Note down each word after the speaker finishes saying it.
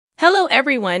Hello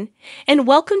everyone, and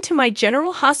welcome to my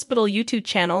General Hospital YouTube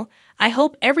channel. I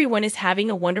hope everyone is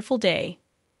having a wonderful day.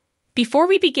 Before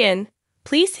we begin,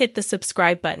 please hit the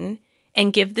subscribe button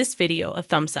and give this video a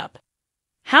thumbs up.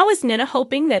 How is Nina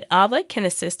hoping that Ava can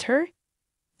assist her?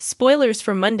 Spoilers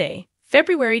for Monday,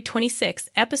 February 26th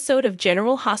episode of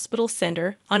General Hospital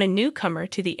Center on a newcomer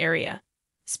to the area,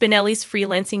 Spinelli's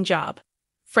freelancing job,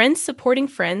 friends supporting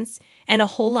friends, and a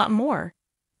whole lot more.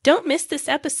 Don't miss this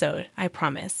episode, I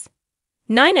promise.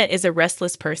 Nina is a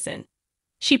restless person.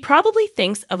 She probably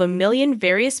thinks of a million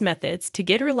various methods to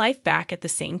get her life back at the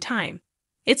same time.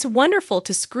 It's wonderful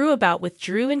to screw about with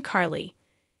Drew and Carly,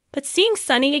 but seeing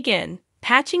Sunny again,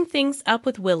 patching things up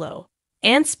with Willow,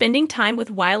 and spending time with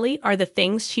Wiley are the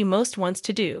things she most wants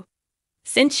to do.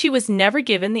 Since she was never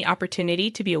given the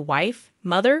opportunity to be a wife,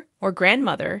 mother, or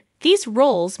grandmother, these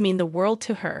roles mean the world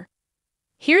to her.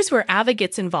 Here's where Ava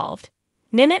gets involved.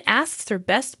 Ninette asks her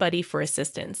best buddy for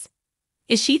assistance.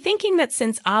 Is she thinking that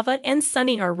since Ava and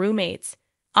Sunny are roommates,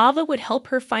 Ava would help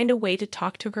her find a way to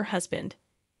talk to her husband,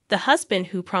 the husband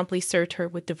who promptly served her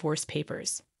with divorce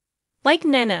papers? Like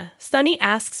Nina, Sunny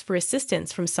asks for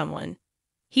assistance from someone.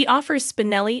 He offers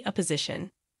Spinelli a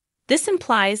position. This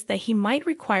implies that he might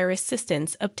require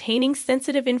assistance obtaining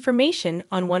sensitive information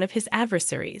on one of his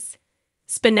adversaries.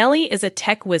 Spinelli is a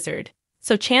tech wizard,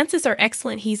 so chances are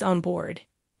excellent he's on board.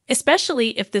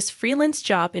 Especially if this freelance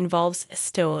job involves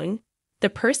Stone, the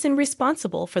person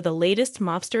responsible for the latest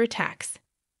mobster attacks.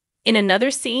 In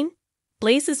another scene,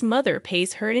 Blaze's mother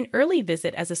pays her an early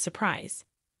visit as a surprise.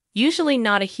 Usually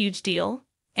not a huge deal,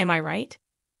 am I right?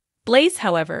 Blaze,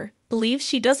 however, believes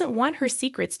she doesn't want her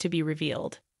secrets to be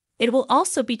revealed. It will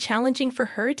also be challenging for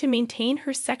her to maintain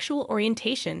her sexual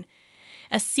orientation,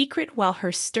 a secret while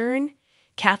her stern,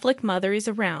 Catholic mother is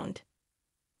around.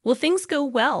 Will things go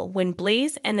well when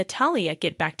Blaze and Natalia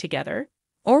get back together,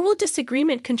 or will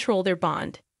disagreement control their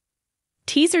bond?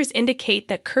 Teasers indicate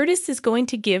that Curtis is going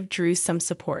to give Drew some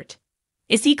support.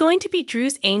 Is he going to be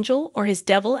Drew's angel or his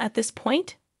devil at this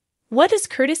point? What does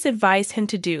Curtis advise him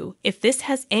to do if this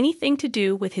has anything to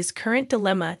do with his current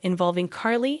dilemma involving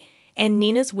Carly and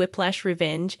Nina's whiplash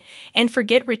revenge and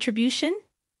forget retribution?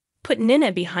 Put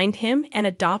Nina behind him and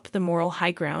adopt the moral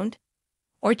high ground?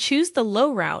 Or choose the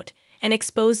low route and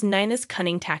expose Nina's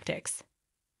cunning tactics?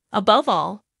 Above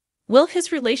all, will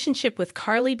his relationship with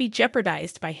Carly be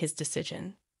jeopardized by his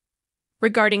decision?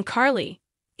 Regarding Carly,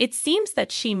 it seems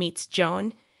that she meets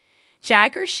Joan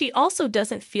Jagger. She also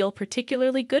doesn't feel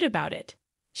particularly good about it.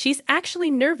 She's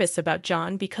actually nervous about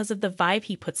John because of the vibe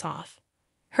he puts off.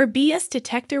 Her BS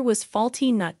detector was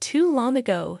faulty not too long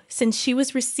ago since she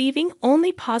was receiving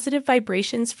only positive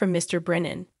vibrations from Mr.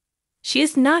 Brennan. She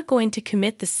is not going to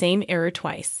commit the same error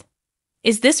twice.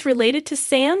 Is this related to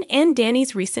Sam and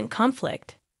Danny's recent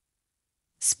conflict?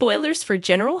 Spoilers for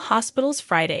General Hospital's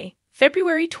Friday,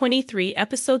 February 23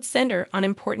 episode center on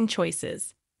important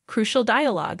choices, crucial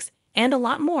dialogues, and a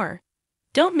lot more.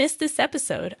 Don't miss this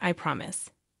episode, I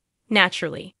promise.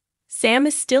 Naturally, Sam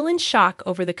is still in shock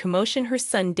over the commotion her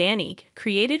son Danny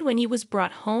created when he was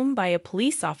brought home by a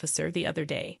police officer the other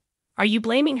day. Are you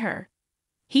blaming her?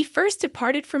 He first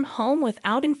departed from home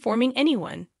without informing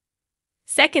anyone.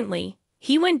 Secondly,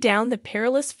 he went down the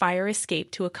perilous fire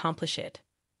escape to accomplish it.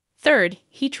 Third,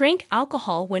 he drank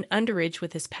alcohol when underage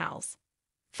with his pals.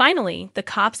 Finally, the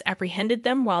cops apprehended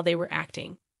them while they were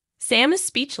acting. Sam is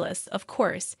speechless, of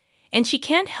course, and she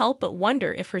can't help but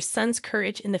wonder if her son's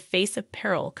courage in the face of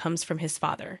peril comes from his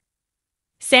father.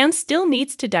 Sam still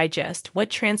needs to digest what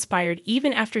transpired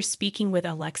even after speaking with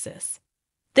Alexis.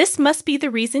 This must be the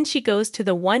reason she goes to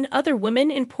the one other woman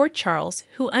in Port Charles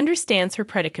who understands her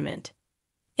predicament.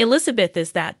 Elizabeth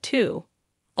is that too.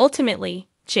 Ultimately,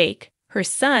 Jake, her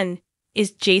son,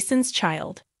 is Jason's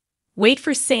child. Wait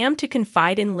for Sam to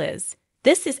confide in Liz.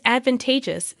 This is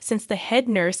advantageous since the head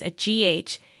nurse at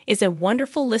GH is a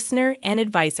wonderful listener and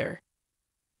advisor.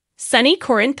 Sonny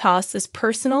Corinthos's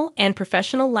personal and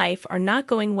professional life are not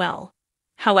going well.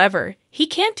 However, he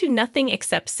can't do nothing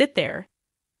except sit there.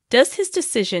 Does his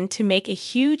decision to make a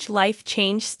huge life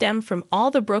change stem from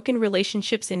all the broken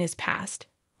relationships in his past?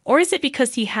 Or is it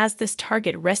because he has this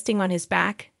target resting on his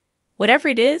back? Whatever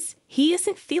it is, he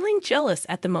isn't feeling jealous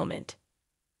at the moment.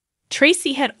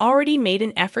 Tracy had already made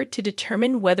an effort to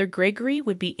determine whether Gregory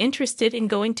would be interested in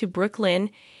going to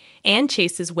Brooklyn and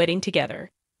Chase's wedding together.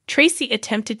 Tracy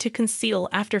attempted to conceal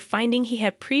after finding he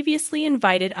had previously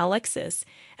invited Alexis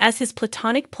as his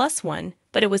platonic plus one,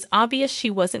 but it was obvious she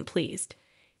wasn't pleased.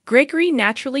 Gregory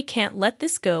naturally can't let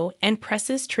this go and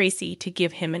presses Tracy to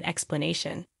give him an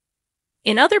explanation.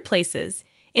 In other places,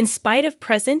 in spite of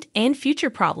present and future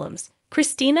problems,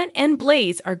 Christina and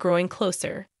Blaze are growing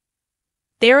closer.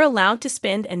 They are allowed to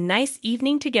spend a nice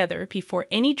evening together before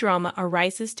any drama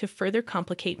arises to further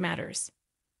complicate matters.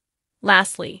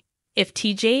 Lastly, if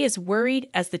TJ is worried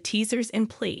as the teasers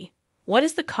imply, what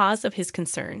is the cause of his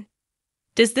concern?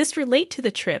 Does this relate to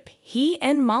the trip he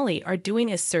and Molly are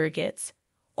doing as surrogates?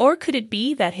 Or could it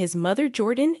be that his mother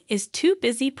Jordan is too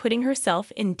busy putting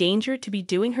herself in danger to be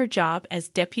doing her job as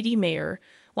deputy mayor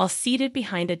while seated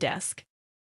behind a desk?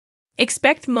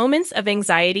 Expect moments of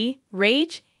anxiety,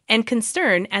 rage, and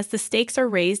concern as the stakes are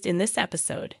raised in this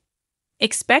episode.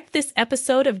 Expect this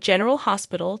episode of General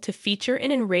Hospital to feature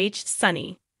an enraged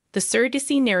Sonny, the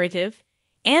surrogacy narrative,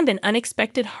 and an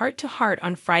unexpected heart-to-heart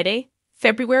on Friday,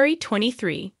 February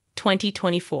 23,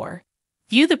 2024.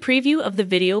 View the preview of the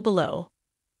video below.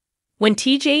 When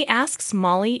TJ asks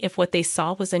Molly if what they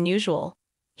saw was unusual,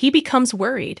 he becomes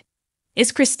worried.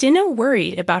 Is Christina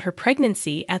worried about her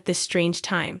pregnancy at this strange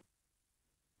time?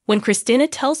 When Christina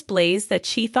tells Blaze that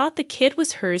she thought the kid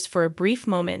was hers for a brief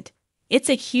moment, it's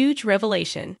a huge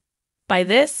revelation. By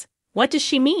this, what does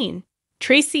she mean?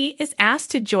 Tracy is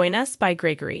asked to join us by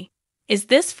Gregory. Is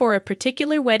this for a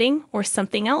particular wedding or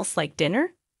something else like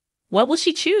dinner? What will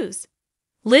she choose?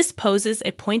 Liz poses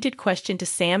a pointed question to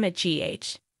Sam at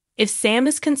GH. If Sam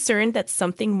is concerned that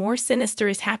something more sinister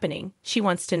is happening, she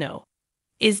wants to know.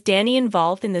 Is Danny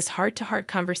involved in this heart-to-heart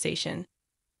conversation?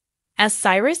 As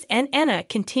Cyrus and Anna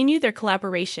continue their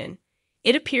collaboration,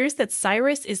 it appears that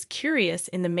Cyrus is curious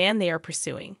in the man they are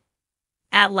pursuing.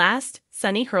 At last,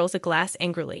 Sonny hurls a glass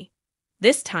angrily.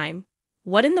 This time,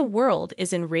 what in the world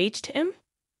is enraged him?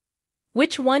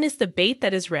 Which one is the bait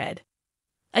that is red?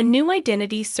 A new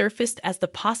identity surfaced as the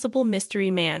possible mystery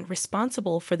man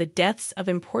responsible for the deaths of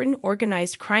important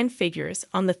organized crime figures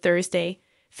on the Thursday,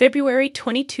 February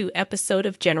 22 episode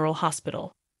of General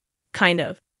Hospital. Kind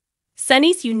of.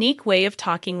 Sonny's unique way of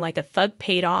talking like a thug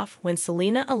paid off when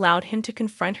Selena allowed him to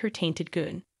confront her tainted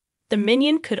goon. The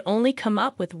minion could only come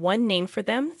up with one name for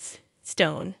them: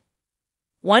 Stone.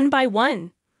 One by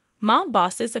one, mob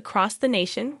bosses across the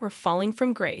nation were falling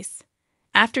from grace.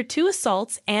 After 2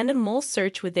 assaults and a mole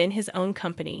search within his own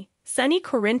company, Sonny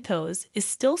Corinthos is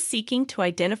still seeking to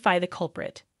identify the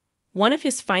culprit. One of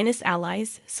his finest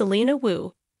allies, Selena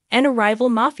Wu, and a rival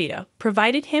mafia,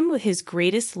 provided him with his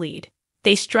greatest lead.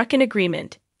 They struck an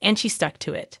agreement, and she stuck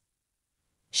to it.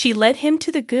 She led him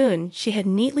to the goon she had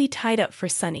neatly tied up for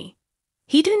Sonny.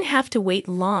 He didn't have to wait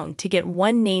long to get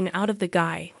one name out of the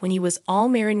guy when he was all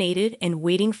marinated and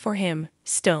waiting for him,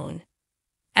 Stone.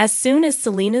 As soon as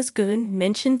Selena's goon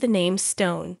mentioned the name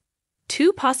Stone,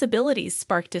 2 possibilities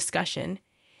sparked discussion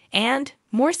and,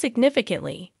 more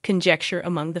significantly, conjecture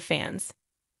among the fans.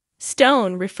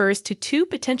 Stone refers to 2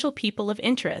 potential people of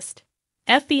interest.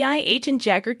 FBI agent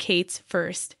Jagger Cates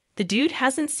first. The dude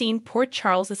hasn't seen Port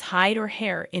Charles's hide or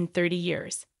hair in 30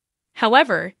 years.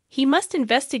 However, he must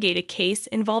investigate a case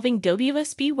involving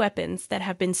WSB weapons that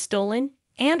have been stolen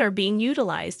and are being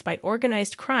utilized by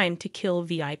organized crime to kill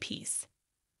VIPs.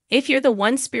 If you're the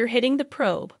one spearheading the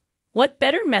probe, what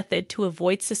better method to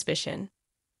avoid suspicion?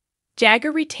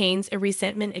 Jagger retains a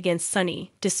resentment against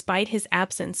Sonny despite his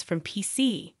absence from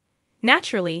PC.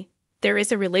 Naturally, there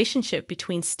is a relationship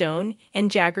between Stone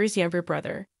and Jagger's younger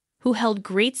brother, who held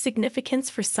great significance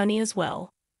for Sonny as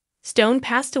well. Stone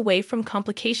passed away from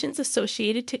complications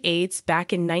associated to AIDS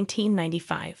back in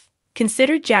 1995.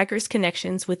 Consider Jagger's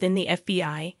connections within the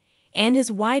FBI and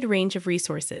his wide range of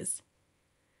resources.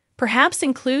 Perhaps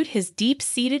include his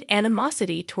deep-seated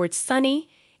animosity towards Sonny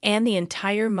and the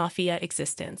entire mafia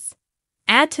existence.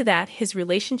 Add to that his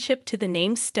relationship to the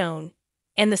name Stone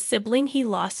and the sibling he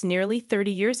lost nearly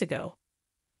 30 years ago.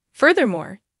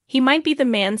 Furthermore, he might be the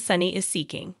man Sonny is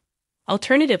seeking.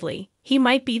 Alternatively, he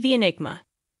might be the enigma.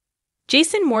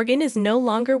 Jason Morgan is no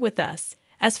longer with us,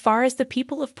 as far as the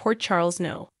people of Port Charles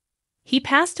know. He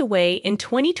passed away in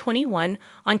 2021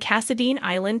 on Cassadine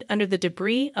Island under the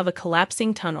debris of a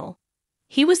collapsing tunnel.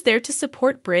 He was there to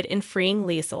support Britt in freeing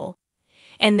Liesel,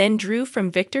 and then drew from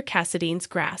Victor Cassadine's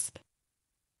grasp.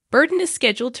 Burton is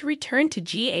scheduled to return to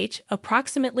GH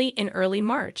approximately in early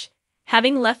March,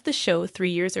 having left the show 3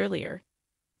 years earlier.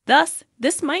 Thus,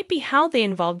 this might be how they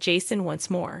involve Jason once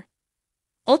more.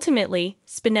 Ultimately,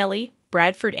 Spinelli,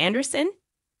 Bradford Anderson,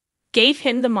 gave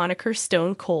him the moniker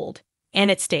Stone Cold, and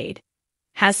it stayed.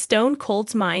 Has Stone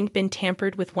Cold's mind been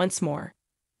tampered with once more?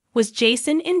 Was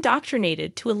Jason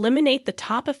indoctrinated to eliminate the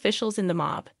top officials in the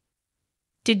mob?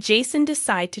 Did Jason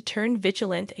decide to turn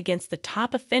vigilant against the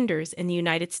top offenders in the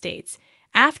United States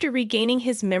after regaining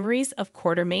his memories of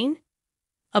Quartermain?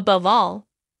 Above all,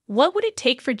 what would it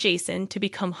take for Jason to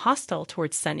become hostile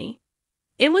towards Sonny?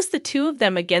 It was the 2 of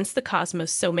them against the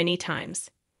cosmos so many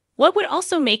times. What would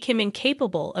also make him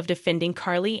incapable of defending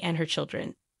Carly and her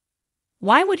children?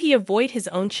 Why would he avoid his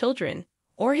own children,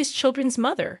 or his children's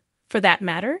mother, for that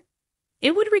matter?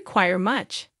 It would require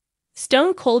much.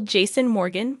 Stone Cold Jason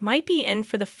Morgan might be in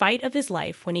for the fight of his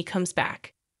life when he comes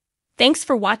back. Thanks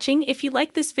for watching if you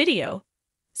like this video.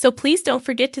 So please don't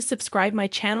forget to subscribe my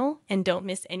channel and don't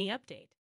miss any updates.